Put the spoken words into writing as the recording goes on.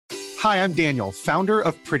Hi, I'm Daniel, founder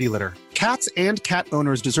of Pretty Litter. Cats and cat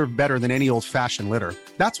owners deserve better than any old-fashioned litter.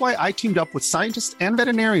 That's why I teamed up with scientists and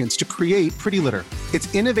veterinarians to create Pretty Litter.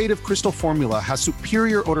 Its innovative crystal formula has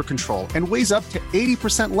superior odor control and weighs up to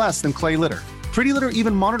 80% less than clay litter. Pretty Litter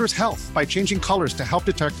even monitors health by changing colors to help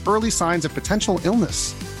detect early signs of potential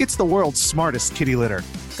illness. It's the world's smartest kitty litter.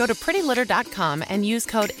 Go to prettylitter.com and use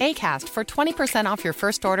code ACAST for 20% off your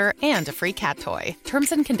first order and a free cat toy.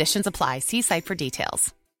 Terms and conditions apply. See site for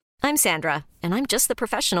details. I'm Sandra, and I'm just the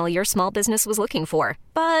professional your small business was looking for.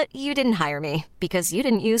 But you didn't hire me because you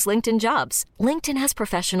didn't use LinkedIn Jobs. LinkedIn has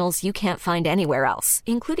professionals you can't find anywhere else,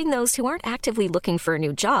 including those who aren't actively looking for a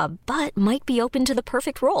new job, but might be open to the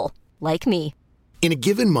perfect role, like me. In a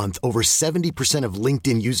given month, over 70% of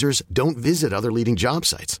LinkedIn users don't visit other leading job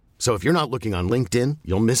sites. So if you're not looking on LinkedIn,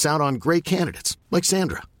 you'll miss out on great candidates like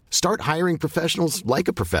Sandra. Start hiring professionals like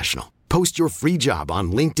a professional. Post your free job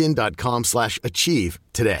on linkedin.com/achieve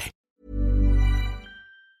today.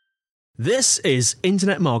 This is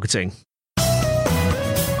Internet Marketing.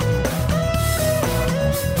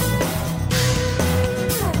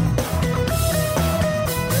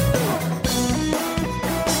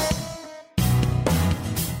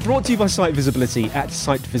 Brought to you by Site Visibility at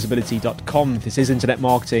sitevisibility.com. This is Internet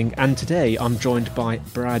Marketing, and today I'm joined by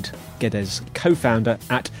Brad Geddes, co-founder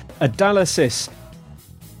at Adalysys.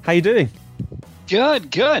 How you doing?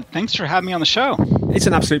 Good. Thanks for having me on the show. It's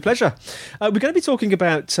an absolute pleasure. We're going to be talking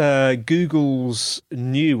about Google's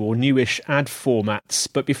new or newish ad formats.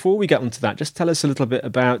 But before we get onto that, just tell us a little bit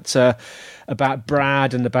about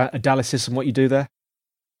Brad and about Adalysys and what you do there.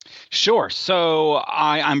 Sure. So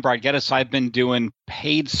I'm Brad Geddes. I've been doing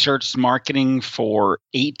paid search marketing for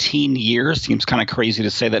 18 years. Seems kind of crazy to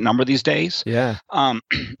say that number these days. Yeah.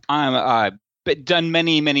 I've done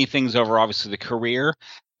many things over, obviously, the career.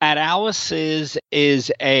 Adalysys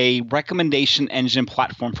is a recommendation engine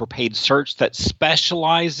platform for paid search that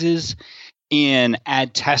specializes in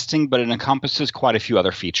ad testing, but it encompasses quite a few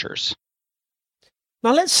other features.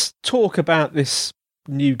 Now let's talk about this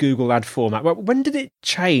new Google ad format. Well, when did it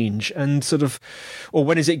change, and or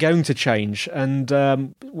when is it going to change, and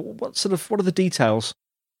what are the details?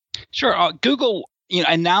 Sure. Google,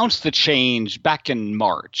 announced the change back in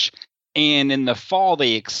March, and in the fall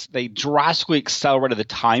they drastically accelerated the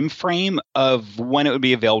time frame of when it would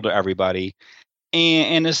be available to everybody.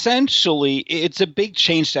 And essentially, it's a big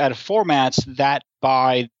change to ad formats that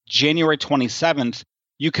by January 27th,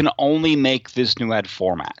 you can only make this new ad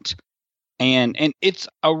format. And it's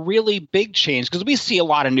a really big change because we see a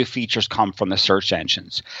lot of new features come from the search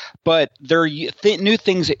engines. But they're new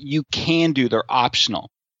things that you can do. They're optional.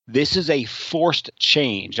 This is a forced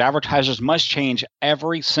change. Advertisers must change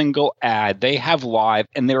every single ad they have live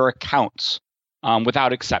in their accounts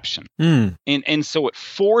without exception. And so it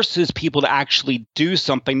forces people to actually do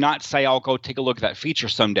something, not say, I'll go take a look at that feature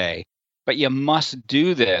someday. But you must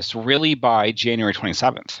do this really by January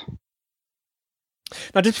 27th.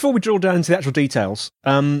 Now, just before we drill down into the actual details,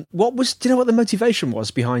 do you know what the motivation was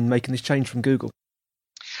behind making this change from Google?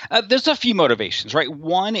 There's a few motivations, right?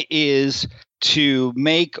 One is to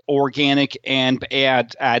make organic and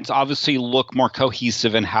ads obviously look more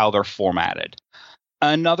cohesive in how they're formatted.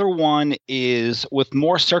 Another one is with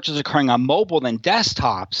more searches occurring on mobile than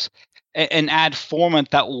desktops, an ad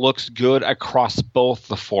format that looks good across both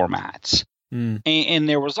the formats. And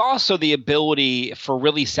there was also the ability for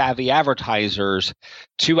really savvy advertisers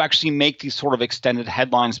to actually make these sort of extended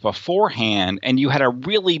headlines beforehand, and you had a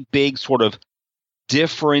really big sort of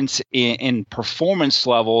difference in performance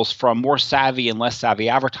levels from more savvy and less savvy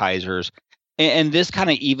advertisers. And this kind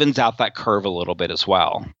of evens out that curve a little bit as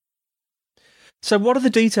well. So what are the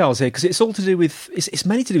details here? Because it's all to do with, it's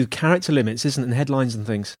mainly to do with character limits, isn't it, and headlines and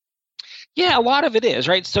things? Yeah, a lot of it is,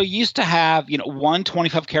 right? So you used to have, one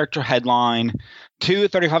 25-character headline, two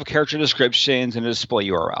 35-character descriptions, and a display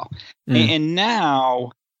URL. And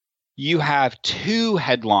now you have two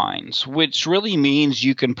headlines, which really means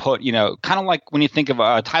you can put, kind of like when you think of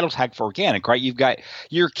a title tag for organic, right? You've got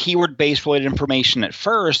your keyword-based related information at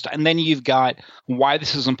first, and then you've got why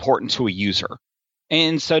this is important to a user.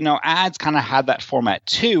 And so now ads kind of have that format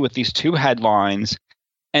too, with these two headlines,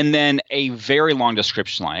 and then a very long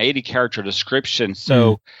description line, 80-character description.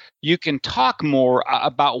 So you can talk more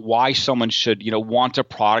about why someone should, want a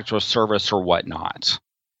product or a service or whatnot.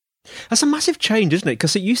 That's a massive change, isn't it?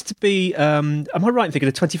 Because it used to be, am I right in thinking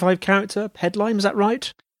a 25-character headline? Was that right?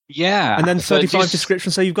 Yeah. And then 35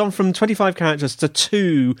 descriptions. So you've gone from 25 characters to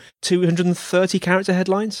two 230-character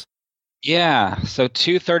headlines? Yeah. So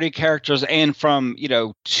 230 characters, and from,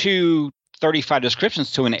 two 35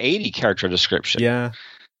 descriptions to an 80-character description. Yeah.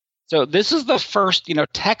 So this is the first,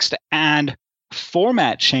 text ad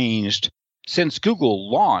format changed since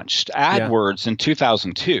Google launched AdWords in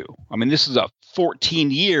 2002. I mean, this is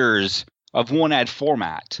 14 years of one ad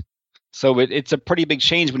format. So it's a pretty big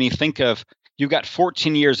change when you think of you've got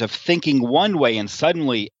 14 years of thinking one way and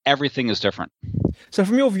suddenly everything is different. So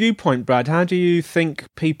from your viewpoint, Brad, how do you think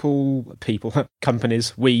people,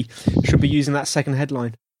 companies, we should be using that second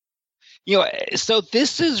headline? So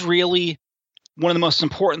this is really one of the most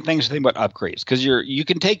important things to think about upgrades, because you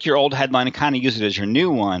can take your old headline and kind of use it as your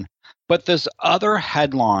new one. But this other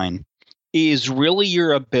headline is really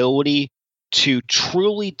your ability to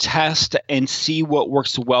truly test and see what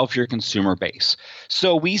works well for your consumer base.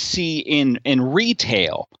 So we see in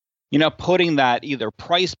retail, putting that either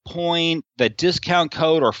price point, the discount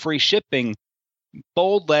code, or free shipping,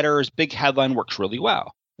 bold letters, big headline works really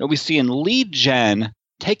well. We see in lead gen,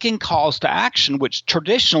 taking calls to action, which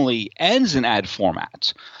traditionally ends in ad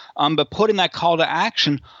formats, but putting that call to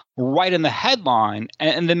action right in the headline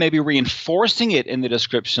and then maybe reinforcing it in the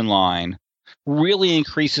description line really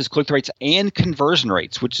increases click-through rates and conversion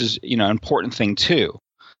rates, which is an important thing too.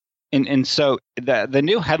 And so the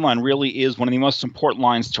new headline really is one of the most important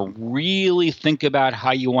lines to really think about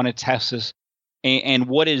how you want to test this and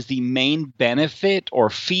what is the main benefit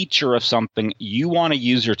or feature of something you want a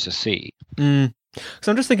user to see.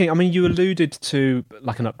 So I'm just thinking, you alluded to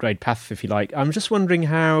like an upgrade path, if you like. I'm just wondering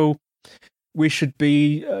how we should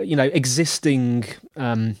be, existing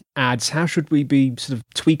ads. How should we be sort of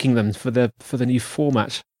tweaking them for the new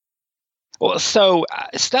format? Well, so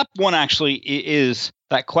step one actually is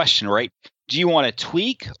that question, right? Do you want to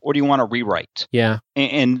tweak or do you want to rewrite? Yeah.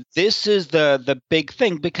 And this is the big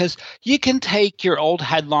thing, because you can take your old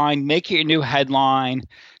headline, make it your new headline,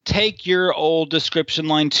 take your old description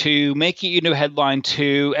line too, make it your new headline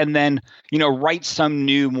too, and then, write some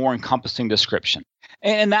new, more encompassing description.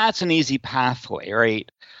 And that's an easy pathway, right?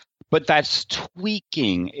 But that's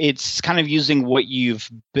tweaking. It's kind of using what you've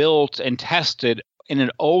built and tested in an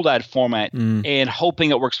old ad format and hoping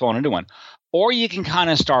it works well in a new one. Or you can kind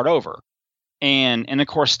of start over. And of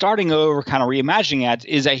course, starting over, kind of reimagining ads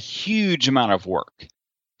is a huge amount of work.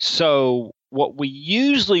 So what we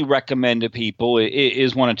usually recommend to people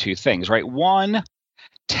is one of two things, right? One,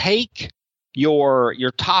 take your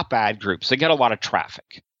top ad groups. They get a lot of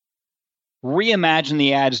traffic. Reimagine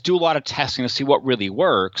the ads, do a lot of testing to see what really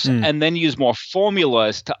works, and then use more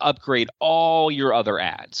formulas to upgrade all your other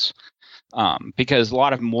ads. Because a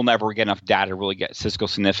lot of them will never get enough data to really get statistical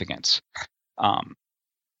significance.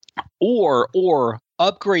 Or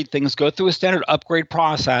upgrade things, go through a standard upgrade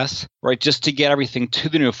process, right, just to get everything to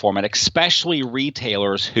the new format, especially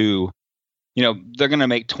retailers who, they're going to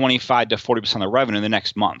make 25 to 40% of their revenue in the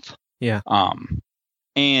next month. Yeah.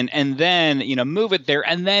 And then, move it there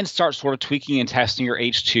and then start sort of tweaking and testing your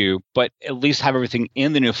H2, but at least have everything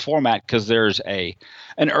in the new format, because there's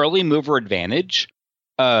an early mover advantage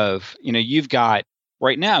of, you've got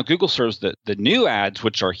right now, Google serves the new ads,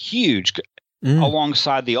 which are huge,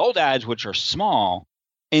 alongside the old ads, which are small.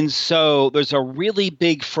 And so there's a really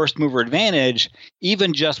big first mover advantage,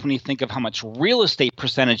 even just when you think of how much real estate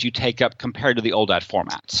percentage you take up compared to the old ad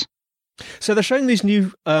formats. So they're showing these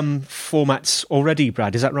new formats already,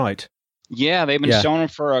 Brad, is that right? Yeah, they've been showing them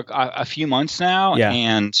for a few months now,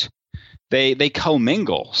 and they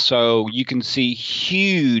commingle. So you can see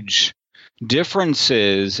huge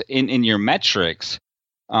differences in your metrics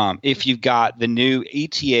if you've got the new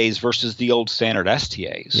ETAs versus the old standard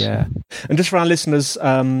STAs. Yeah. And just for our listeners'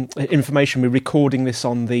 information, we're recording this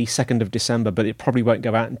on the 2nd of December, but it probably won't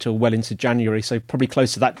go out until well into January, so probably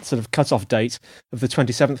close to that sort of cut-off date of the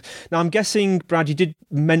 27th. Now, I'm guessing, Brad, you did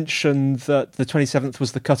mention that the 27th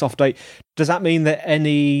was the cut-off date. Does that mean that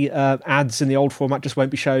any ads in the old format just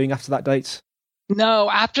won't be showing after that date? No,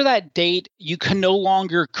 after that date, you can no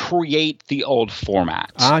longer create the old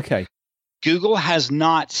format. Okay. Google has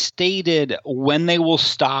not stated when they will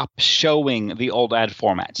stop showing the old ad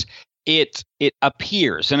formats. It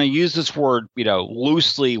appears, and I use this word,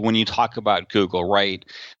 loosely when you talk about Google, right?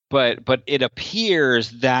 But it appears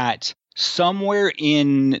that somewhere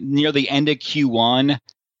near the end of Q1,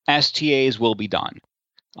 STAs will be done.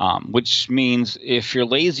 Which means if you're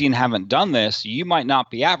lazy and haven't done this, you might not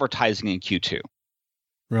be advertising in Q2.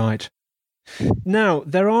 Right. Now,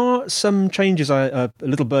 there are some changes, a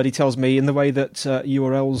little birdie tells me, in the way that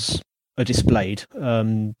URLs are displayed,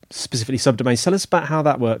 specifically subdomains. Tell us about how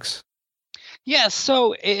that works. Yeah,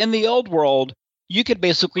 so in the old world, you could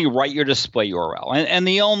basically write your display URL. And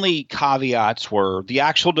the only caveats were the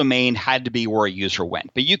actual domain had to be where a user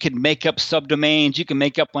went. But you could make up subdomains, you can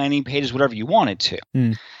make up landing pages, whatever you wanted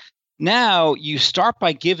to. Now, you start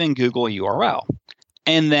by giving Google a URL.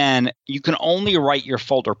 And then you can only write your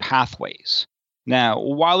folder pathways. Now,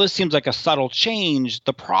 while this seems like a subtle change,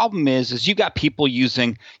 the problem is you got people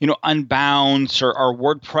using, Unbounce or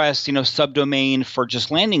WordPress, subdomain for just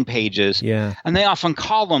landing pages. Yeah. And they often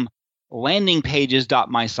call them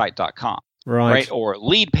landingpages.mysite.com. Right. Or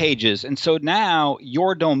lead pages. And so now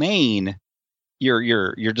your domain,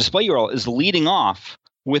 your display URL is leading off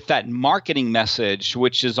with that marketing message,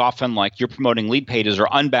 which is often like you're promoting lead pages or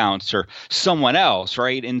Unbounce or someone else,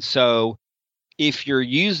 right? And so if you're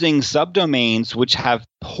using subdomains which have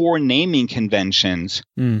poor naming conventions,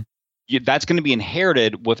 that's going to be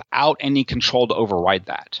inherited without any control to override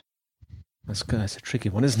that. That's good. That's a tricky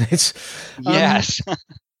one, isn't it? Yes.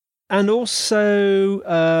 And also,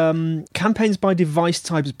 campaigns by device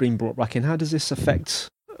type has been brought back in. How does this affect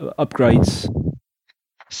upgrades?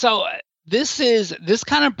 So this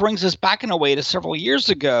kind of brings us back in a way to several years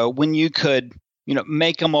ago when you could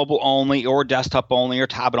make a mobile only or desktop only or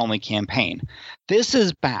tablet only campaign. This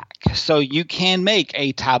is back. So you can make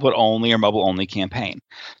a tablet only or mobile only campaign.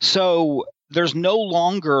 So there's no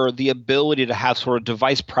longer the ability to have sort of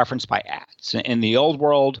device preference by ads. In the old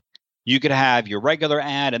world, you could have your regular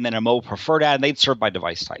ad and then a mobile preferred ad, and they'd serve by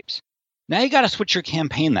device types. Now you got to switch your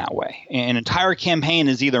campaign that way. An entire campaign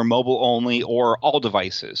is either mobile only or all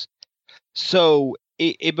devices. So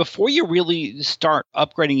before you really start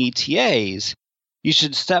upgrading ETAs, you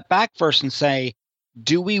should step back first and say,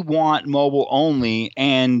 do we want mobile only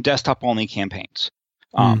and desktop only campaigns?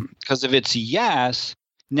 Because if it's yes,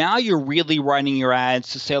 now you're really writing your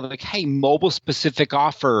ads to say like, hey, mobile specific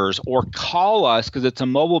offers, or call us because it's a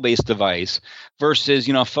mobile based device versus,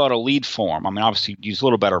 fill out a lead form. I mean, obviously use a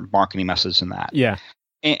little better marketing message than that. Yeah.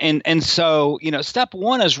 And so, step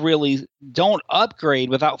one is really don't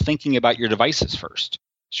upgrade without thinking about your devices first.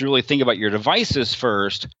 So really think about your devices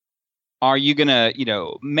first. Are you going to,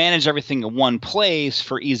 manage everything in one place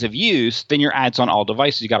for ease of use? Then your ad's on all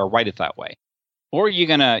devices. You got to write it that way. Or you're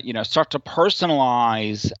going to, start to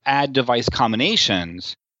personalize ad device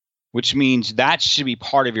combinations, which means that should be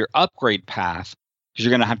part of your upgrade path because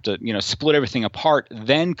you're going to have to, split everything apart,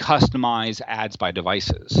 then customize ads by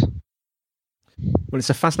devices. Well, it's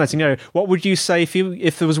a fascinating area. What would you say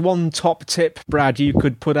if there was one top tip, Brad, you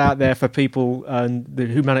could put out there for people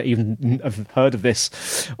who may not even have heard of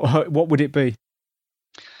this? What would it be?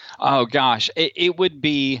 Oh, gosh. It would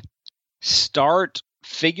be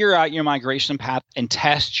figure out your migration path and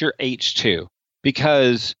test your H2,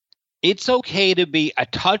 because it's okay to be a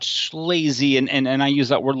touch lazy. And I use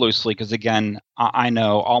that word loosely because, again, I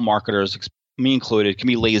know all marketers, me included, can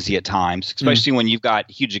be lazy at times, especially when you've got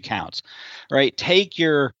huge accounts, right? Take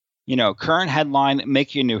your, current headline,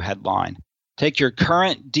 make your new headline. Take your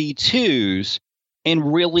current D2s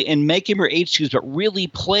and make them your H2s, but really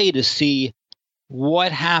play to see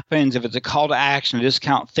what happens if it's a call to action, a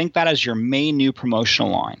discount. Think that as your main new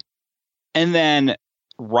promotional line. And then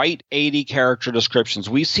write 80 character descriptions.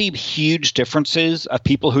 We see huge differences of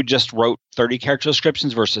people who just wrote 30 character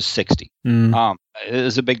descriptions versus 60. It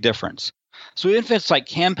is a big difference. So even if it's like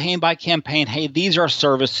campaign by campaign, hey, these are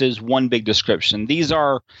services, one big description. These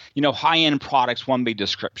are, high-end products, one big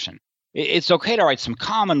description. It's okay to write some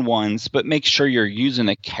common ones, but make sure you're using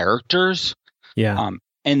the characters. Yeah.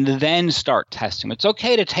 And then start testing. It's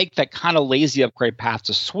okay to take that kind of lazy upgrade path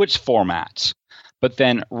to switch formats, but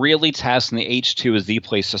then really test, and the H2 is the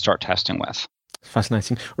place to start testing with.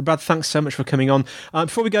 Fascinating. Well, Brad, thanks so much for coming on.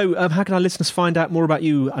 Before we go, how can our listeners find out more about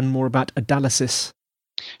you and more about Adalysys?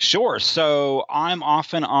 Sure. So I'm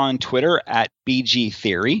often on Twitter at BG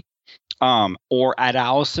Theory, or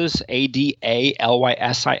Adalysys,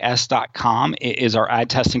 ADALYSIS.com. It is our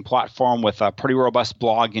ad testing platform with a pretty robust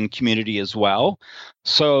blog and community as well.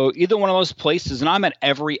 So either one of those places, and I'm at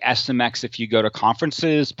every SMX if you go to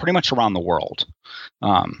conferences pretty much around the world.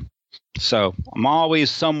 So I'm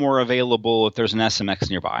always somewhere available if there's an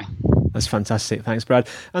SMX nearby. That's fantastic. Thanks, Brad.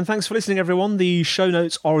 And thanks for listening, everyone. The show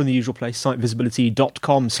notes are in the usual place,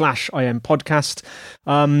 sitevisibility.com/IM podcast.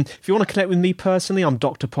 If you want to connect with me personally, I'm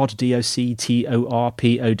Dr. Pod,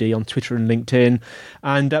 DOCTORPOD on Twitter and LinkedIn.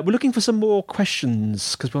 And we're looking for some more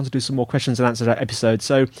questions because we want to do some more questions and answers that episode.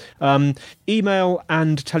 So email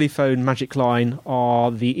and telephone magic line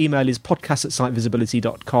are, the email is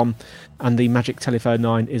podcast@sitevisibility.com and the magic telephone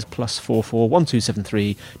line is +44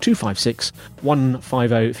 1273 256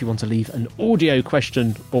 150 if you want to leave an audio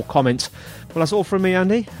question or comment. Well, that's all from me,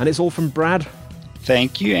 Andy, and it's all from Brad.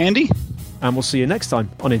 Thank you, Andy. And we'll see you next time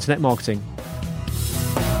on Internet Marketing.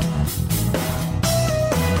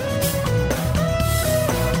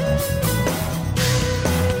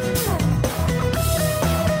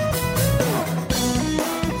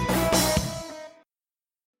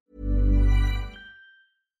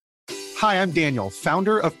 Hi, I'm Daniel,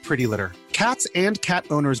 founder of Pretty Litter. Cats and cat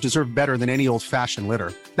owners deserve better than any old-fashioned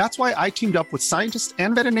litter. That's why I teamed up with scientists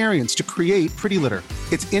and veterinarians to create Pretty Litter.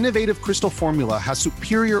 Its innovative crystal formula has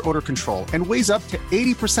superior odor control and weighs up to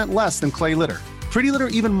 80% less than clay litter. Pretty Litter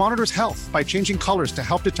even monitors health by changing colors to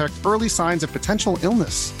help detect early signs of potential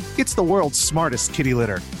illness. It's the world's smartest kitty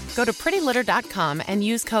litter. Go to prettylitter.com and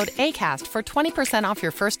use code ACAST for 20% off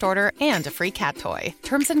your first order and a free cat toy.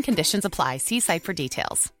 Terms and conditions apply. See site for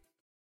details.